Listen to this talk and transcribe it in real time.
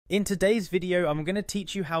In today's video, I'm going to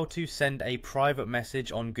teach you how to send a private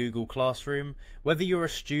message on Google Classroom. Whether you're a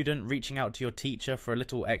student reaching out to your teacher for a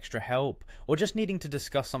little extra help, or just needing to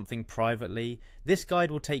discuss something privately, this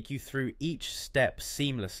guide will take you through each step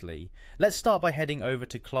seamlessly. Let's start by heading over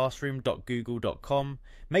to classroom.google.com.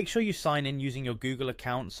 Make sure you sign in using your Google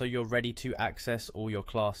account so you're ready to access all your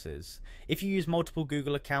classes. If you use multiple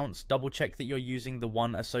Google accounts, double check that you're using the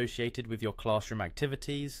one associated with your classroom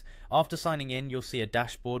activities. After signing in, you'll see a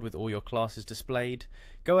dashboard with all your classes displayed.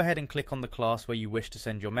 Go ahead and click on the class where you wish to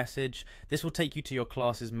send your message. This will take you to your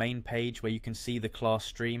class's main page where you can see the class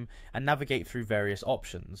stream and navigate through various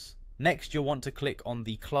options. Next, you'll want to click on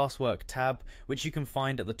the Classwork tab, which you can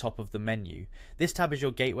find at the top of the menu. This tab is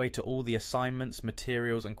your gateway to all the assignments,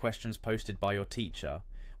 materials and questions posted by your teacher.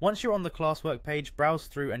 Once you're on the Classwork page, browse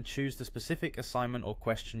through and choose the specific assignment or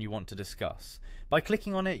question you want to discuss. By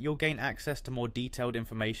clicking on it, you'll gain access to more detailed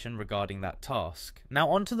information regarding that task. Now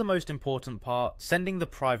on to the most important part, sending the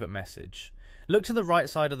private message. Look to the right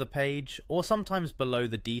side of the page, or sometimes below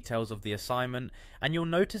the details of the assignment, and you'll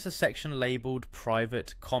notice a section labelled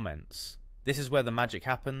Private Comments. This is where the magic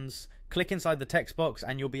happens. Click inside the text box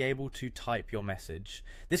and you'll be able to type your message.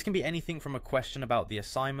 This can be anything from a question about the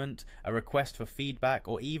assignment, a request for feedback,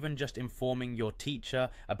 or even just informing your teacher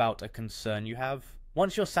about a concern you have.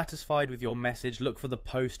 Once you're satisfied with your message, look for the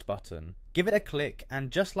post button. Give it a click, and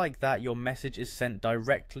just like that, your message is sent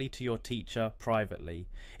directly to your teacher privately.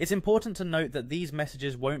 It's important to note that these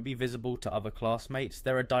messages won't be visible to other classmates.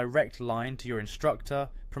 They're a direct line to your instructor,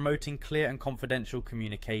 promoting clear and confidential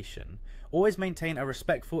communication. Always maintain a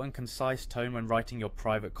respectful and concise tone when writing your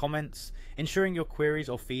private comments, ensuring your queries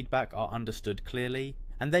or feedback are understood clearly.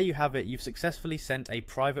 And there you have it, you've successfully sent a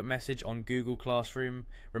private message on Google Classroom.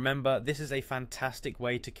 Remember, this is a fantastic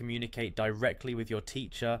way to communicate directly with your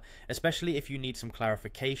teacher, especially if you need some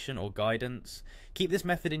clarification or guidance. Keep this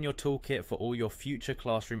method in your toolkit for all your future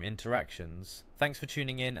classroom interactions. Thanks for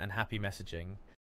tuning in and happy messaging.